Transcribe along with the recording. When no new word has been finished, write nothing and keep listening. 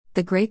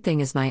The great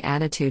thing is my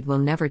attitude will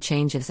never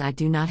change as I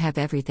do not have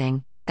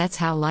everything, that's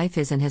how life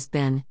is and has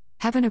been,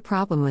 haven't a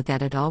problem with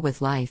that at all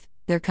with life.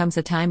 There comes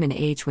a time and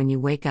age when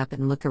you wake up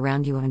and look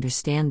around you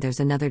understand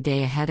there's another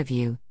day ahead of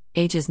you.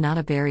 Age is not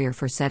a barrier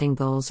for setting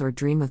goals or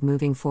dream of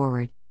moving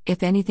forward.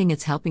 If anything,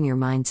 it's helping your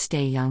mind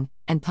stay young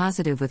and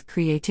positive with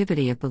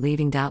creativity of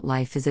believing.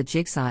 Life is a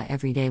jigsaw.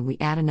 Every day we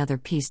add another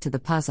piece to the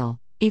puzzle.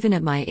 Even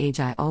at my age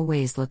I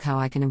always look how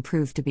I can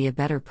improve to be a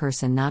better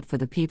person, not for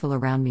the people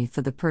around me,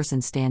 for the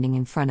person standing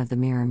in front of the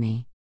mirror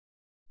me.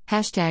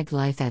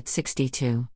 #life at 62